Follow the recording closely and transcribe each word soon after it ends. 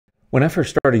When I first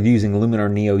started using Luminar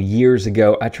Neo years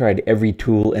ago, I tried every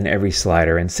tool and every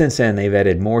slider, and since then they've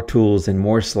added more tools and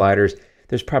more sliders.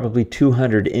 There's probably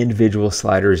 200 individual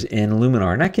sliders in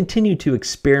Luminar, and I continue to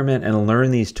experiment and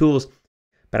learn these tools,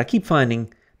 but I keep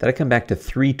finding that I come back to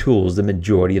 3 tools the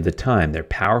majority of the time. They're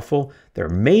powerful, they're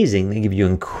amazing, they give you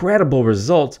incredible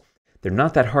results, they're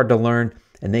not that hard to learn,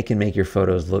 and they can make your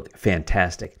photos look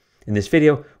fantastic. In this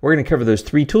video, we're going to cover those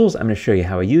 3 tools. I'm going to show you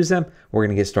how I use them. We're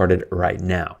going to get started right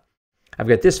now. I've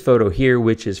got this photo here,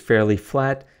 which is fairly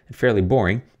flat and fairly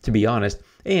boring, to be honest.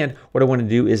 And what I want to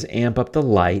do is amp up the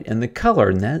light and the color.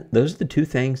 And those are the 2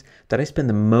 things that I spend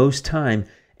the most time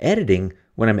editing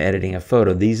when I'm editing a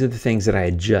photo. These are the things that I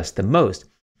adjust the most.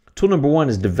 Tool number 1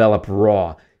 is develop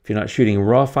raw. If you're not shooting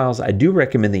raw files, I do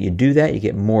recommend that you do that. You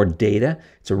get more data.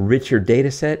 It's a richer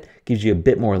data set, gives you a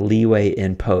bit more leeway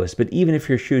in post. But even if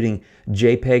you're shooting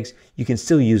JPEGs, you can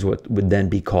still use what would then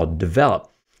be called develop.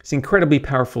 It's an incredibly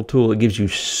powerful tool. It gives you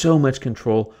so much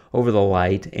control over the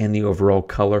light and the overall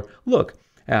color. Look,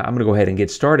 I'm going to go ahead and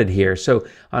get started here. So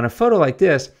on a photo like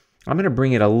this, I'm going to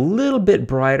bring it a little bit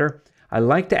brighter. I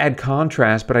like to add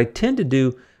contrast, but I tend to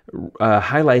do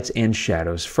highlights and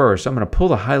shadows first. So I'm going to pull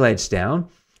the highlights down,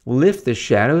 lift the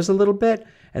shadows a little bit,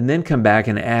 and then come back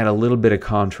and add a little bit of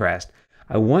contrast.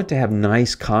 I want to have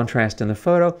nice contrast in the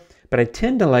photo, but I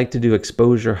tend to like to do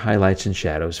exposure, highlights, and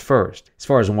shadows first. As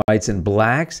far as whites and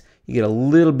blacks, you get a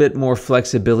little bit more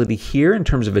flexibility here in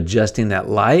terms of adjusting that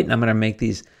light. And I'm going to make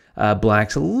these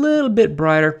blacks a little bit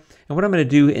brighter. And what I'm going to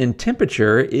do in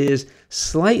temperature is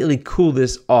slightly cool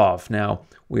this off. Now,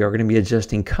 we are going to be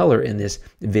adjusting color in this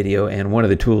video, and one of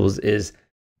the tools is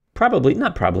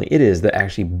it is the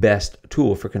actually best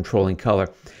tool for controlling color.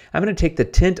 I'm going to take the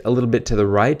tint a little bit to the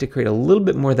right to create a little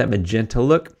bit more of that magenta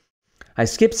look. I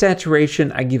skip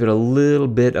saturation, I give it a little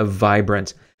bit of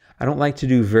vibrance. I don't like to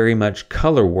do very much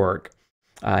color work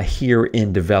here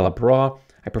in Develop Raw.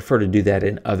 I prefer to do that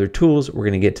in other tools. We're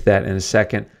going to get to that in a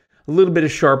second. A little bit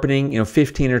of sharpening,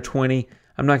 15 or 20.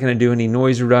 I'm not going to do any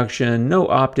noise reduction, no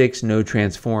optics, no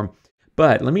transform.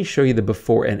 But let me show you the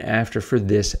before and after for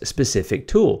this specific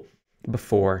tool.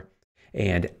 Before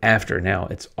and after. Now,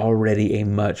 it's already a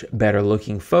much better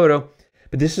looking photo,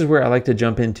 but this is where I like to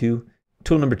jump into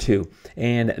tool number 2,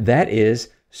 and that is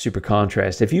super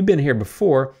contrast. If you've been here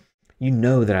before, you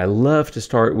know that I love to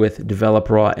start with Develop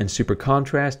Raw and super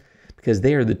contrast because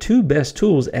they are the 2 best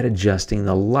tools at adjusting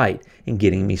the light and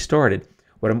getting me started.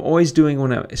 What I'm always doing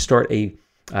when I start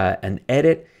an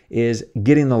edit is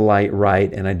getting the light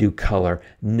right, and I do color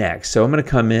next. So I'm going to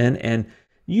come in, and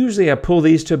usually I pull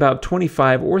these to about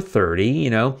 25 or 30,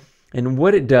 and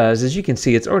what it does is you can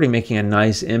see it's already making a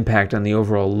nice impact on the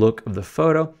overall look of the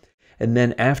photo. And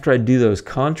then after I do those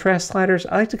contrast sliders,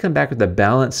 I like to come back with the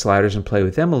balance sliders and play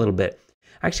with them a little bit.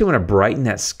 I actually want to brighten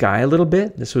that sky a little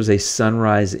bit. This was a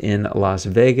sunrise in Las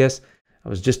Vegas. I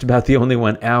was just about the only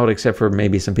one out, except for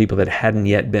maybe some people that hadn't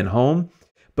yet been home.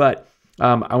 But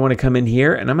I want to come in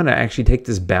here, and I'm going to actually take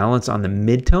this balance on the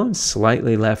midtones,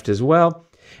 slightly left as well.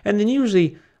 And then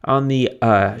usually on the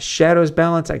shadows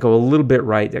balance, I go a little bit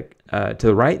right to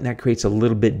the right, and that creates a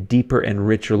little bit deeper and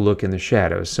richer look in the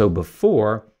shadows. So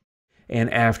before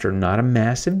and after, not a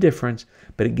massive difference,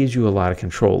 but it gives you a lot of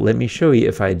control. Let me show you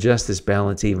if I adjust this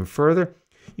balance even further.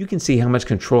 You can see how much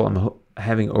control I'm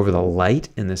having over the light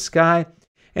in the sky,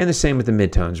 and the same with the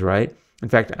midtones, right? In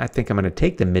fact, I think I'm going to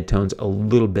take the midtones a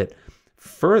little bit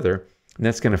further, and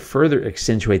that's going to further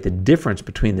accentuate the difference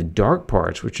between the dark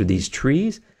parts, which are these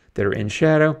trees that are in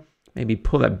shadow. Maybe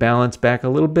pull that balance back a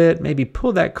little bit, maybe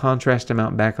pull that contrast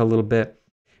amount back a little bit,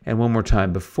 and one more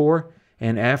time, before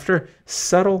and after,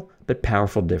 subtle but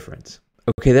powerful difference.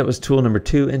 Okay, that was tool number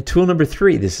 2. And tool number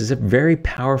 3, this is a very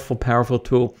powerful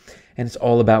tool, and it's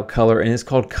all about color, and it's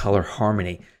called Color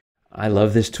Harmony. I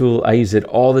love this tool. I use it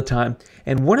all the time.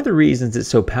 And one of the reasons it's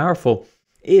so powerful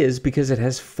is because it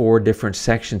has 4 different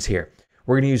sections here.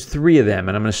 We're going to use 3 of them,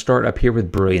 and I'm going to start up here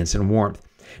with brilliance and warmth.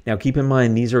 Now, keep in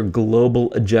mind, these are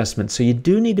global adjustments, so you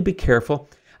do need to be careful.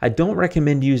 I don't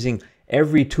recommend using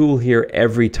every tool here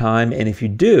every time, and if you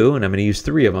do, and I'm going to use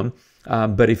 3 of them,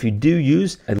 but if you do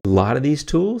use a lot of these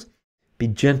tools, be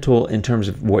gentle in terms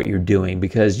of what you're doing,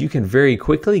 because you can very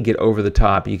quickly get over the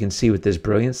top. You can see with this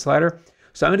brilliance slider.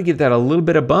 So I'm going to give that a little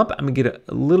bit of bump. I'm going to get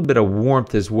a little bit of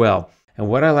warmth as well. And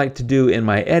what I like to do in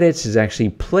my edits is actually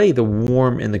play the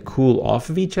warm and the cool off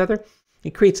of each other.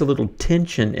 It creates a little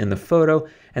tension in the photo,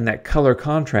 and that color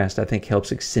contrast, I think,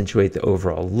 helps accentuate the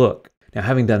overall look. Now,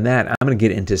 having done that, I'm going to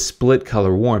get into split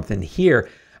color warmth. And here,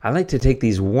 I like to take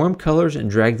these warm colors and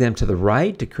drag them to the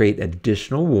right to create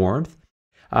additional warmth.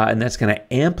 And that's going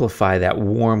to amplify that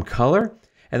warm color.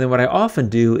 And then what I often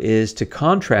do is to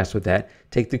contrast with that,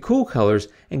 take the cool colors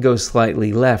and go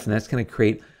slightly left. And that's going to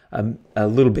create a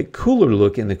little bit cooler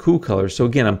look in the cool colors. So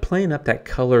again, I'm playing up that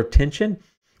color tension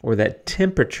or that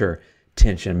temperature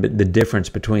tension, but the difference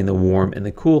between the warm and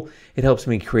the cool. It helps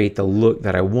me create the look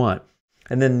that I want.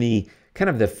 And then the kind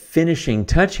of the finishing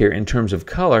touch here in terms of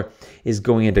color is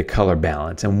going into color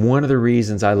balance. And one of the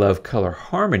reasons I love color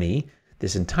harmony,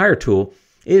 this entire tool,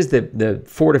 is the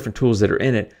 4 different tools that are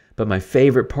in it. But my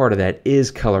favorite part of that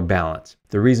is color balance.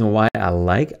 The reason why I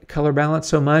like color balance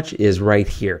so much is right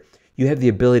here. You have the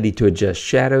ability to adjust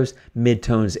shadows,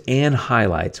 midtones, and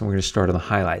highlights. And we're going to start on the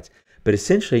highlights. But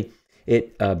essentially,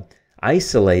 it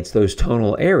isolates those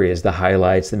tonal areas, the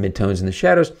highlights, the midtones, and the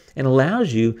shadows, and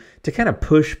allows you to kind of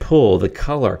push-pull the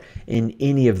color in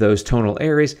any of those tonal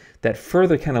areas that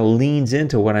further kind of leans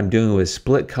into what I'm doing with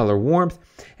split color warmth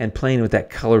and playing with that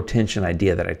color tension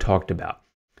idea that I talked about.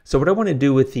 So what I want to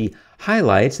do with the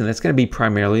highlights, and that's going to be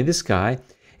primarily the sky,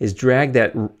 is drag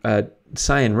that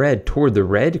cyan red toward the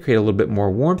red to create a little bit more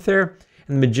warmth there,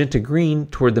 and the magenta green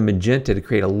toward the magenta to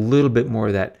create a little bit more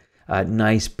of that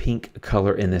nice pink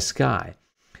color in the sky.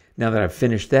 Now that I've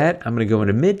finished that, I'm going to go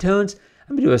into midtones.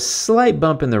 I'm going to do a slight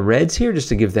bump in the reds here just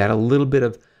to give that a little bit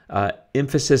of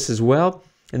emphasis as well.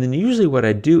 And then usually what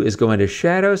I do is go into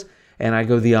shadows and I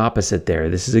go the opposite there.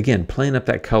 This is again playing up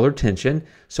that color tension.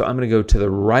 So I'm going to go to the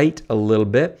right a little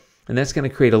bit, and that's going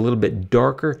to create a little bit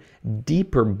darker,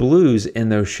 deeper blues in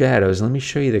those shadows. Let me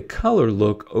show you the color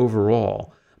look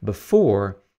overall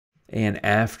before and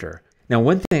after. Now,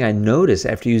 one thing I noticed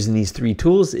after using these 3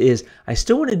 tools is I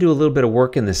still want to do a little bit of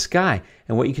work in the sky.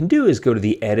 And what you can do is go to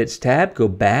the Edits tab, go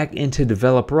back into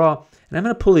Develop Raw, and I'm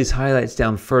going to pull these highlights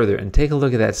down further and take a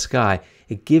look at that sky.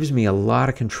 It gives me a lot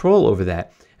of control over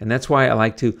that. And that's why I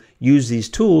like to use these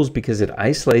tools, because it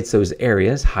isolates those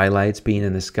areas, highlights being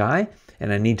in the sky,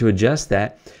 and I need to adjust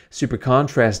that. Super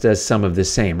Contrast does some of the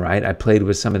same, right? I played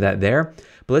with some of that there.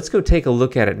 But let's go take a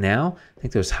look at it now. I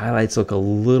think those highlights look a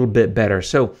little bit better.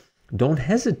 So don't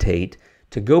hesitate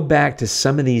to go back to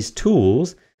some of these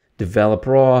tools, Develop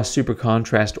Raw, Super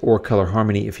Contrast, or Color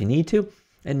Harmony if you need to,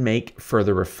 and make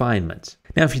further refinements.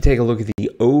 Now, if you take a look at the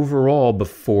overall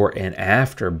before and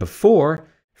after, before,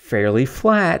 fairly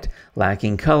flat,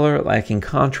 lacking color, lacking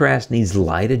contrast, needs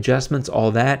light adjustments,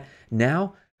 all that.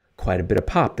 Now, quite a bit of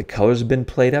pop. The colors have been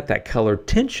played up. That color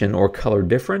tension or color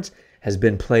difference has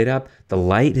been played up. The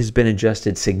light has been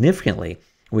adjusted significantly,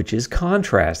 which is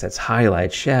contrast. That's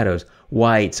highlights, shadows,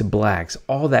 whites, blacks,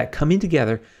 all that coming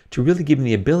together to really give me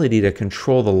the ability to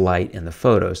control the light in the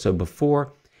photo. So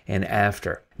before and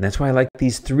after. And that's why I like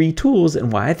these 3 tools,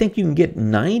 and why I think you can get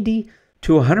 90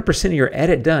 to 100% of your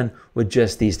edit done with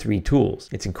just these 3 tools.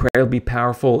 It's incredibly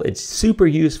powerful. It's super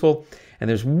useful. And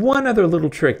there's one other little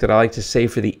trick that I like to say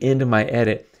for the end of my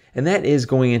edit, and that is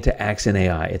going into Accent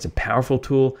AI. It's a powerful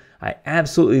tool. I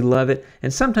absolutely love it.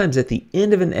 And sometimes at the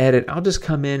end of an edit, I'll just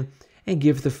come in and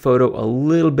give the photo a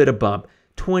little bit of bump,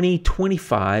 20,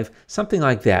 25, something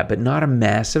like that, but not a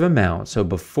massive amount. So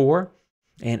before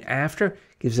and after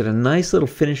gives it a nice little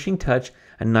finishing touch,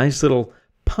 a nice little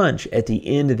punch at the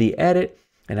end of the edit.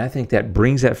 And I think that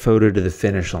brings that photo to the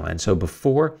finish line. So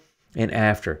before and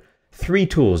after. 3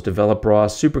 tools, Develop Raw,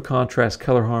 Super Contrast,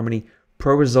 Color Harmony,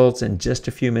 Pro results in just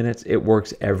a few minutes. It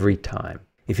works every time.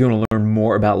 If you want to learn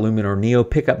more about Luminar Neo,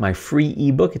 pick up my free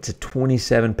ebook. It's a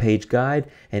 27-page guide,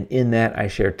 and in that I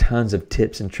share tons of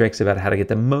tips and tricks about how to get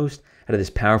the most out of this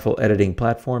powerful editing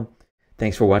platform.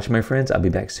 Thanks for watching, my friends. I'll be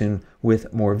back soon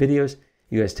with more videos.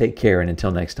 You guys take care, and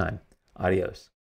until next time, adios.